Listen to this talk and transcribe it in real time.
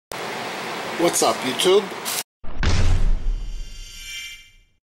What's up, YouTube?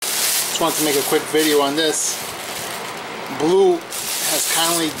 Just wanted to make a quick video on this. Blue has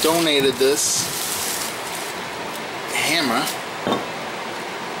kindly donated this hammer.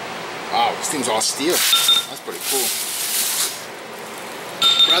 Wow, this thing's all steel. That's pretty cool.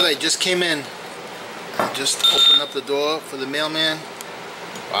 Brother, I just came in. I just opened up the door for the mailman.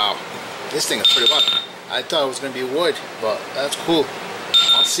 Wow, this thing is pretty rough. I thought it was going to be wood, but that's cool.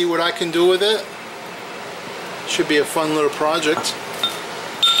 I'll see what I can do with it. Should be a fun little project.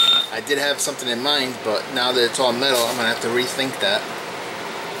 I did have something in mind, but now that it's all metal, I'm going to have to rethink that.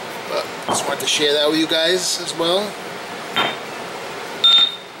 But I just wanted to share that with you guys as well.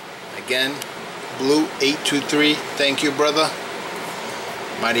 Again, Blue 823, thank you, brother.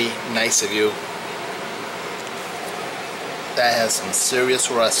 Mighty nice of you. That has some serious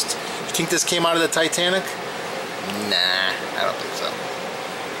rust. You think this came out of the Titanic? Nah, I don't think so.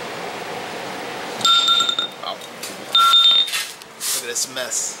 Wow. Look at this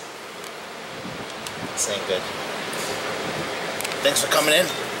mess. This ain't good. Thanks for coming in.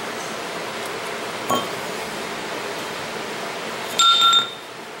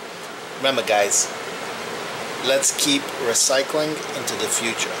 Remember, guys, let's keep recycling into the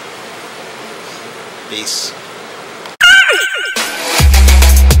future. Peace.